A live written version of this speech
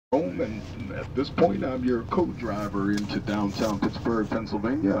And at this point, I'm your co-driver into downtown Pittsburgh,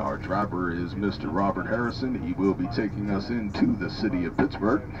 Pennsylvania. Our driver is Mr. Robert Harrison. He will be taking us into the city of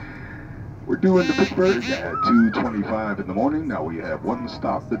Pittsburgh. We're due into Pittsburgh at 2:25 in the morning. Now we have one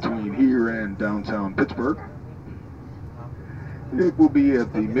stop between here and downtown Pittsburgh. It will be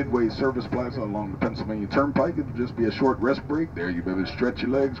at the Midway Service Plaza along the Pennsylvania Turnpike. It'll just be a short rest break. There you better stretch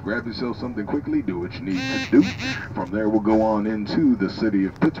your legs, grab yourself something quickly, do what you need to do. From there we'll go on into the city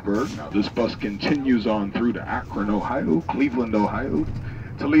of Pittsburgh. Now this bus continues on through to Akron, Ohio, Cleveland, Ohio,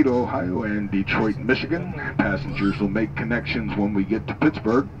 Toledo, Ohio, and Detroit, Michigan. Passengers will make connections when we get to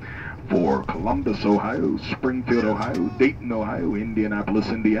Pittsburgh for Columbus, Ohio, Springfield, Ohio, Dayton, Ohio, Indianapolis,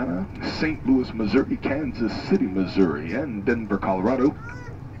 Indiana, St. Louis, Missouri, Kansas City, Missouri, and Denver, Colorado.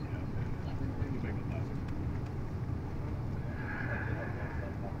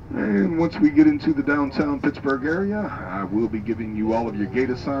 And once we get into the downtown Pittsburgh area, I will be giving you all of your gate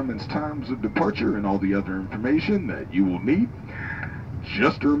assignments, times of departure, and all the other information that you will need.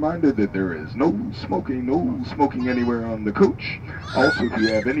 Just a reminder that there is no smoking anywhere on the coach. Also, if you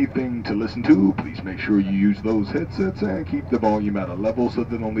have anything to listen to, please make sure you use those headsets and keep the volume at a level so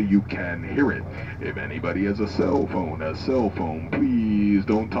that only you can hear it. If anybody has a cell phone, please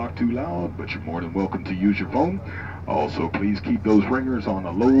don't talk too loud, but you're more than welcome to use your phone. Also, please keep those ringers on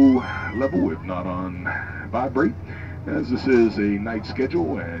a low level, if not on vibrate, as this is a night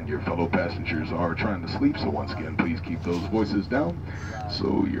schedule and your fellow passengers are trying to sleep. So once again, please keep those voices down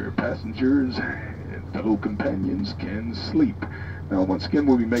so your passengers and fellow companions can sleep. Now, once again,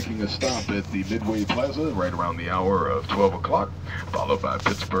 we'll be making a stop at the Midway Plaza right around the hour of 12 o'clock, followed by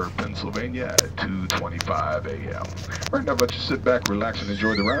Pittsburgh, Pennsylvania at 2:25 a.m. Right now, but you sit back, relax, and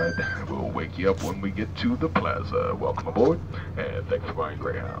enjoy the ride. We'll wake you up when we get to the plaza. Welcome aboard, and thanks for buying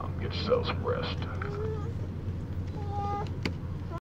Greyhound. Get yourself some rest.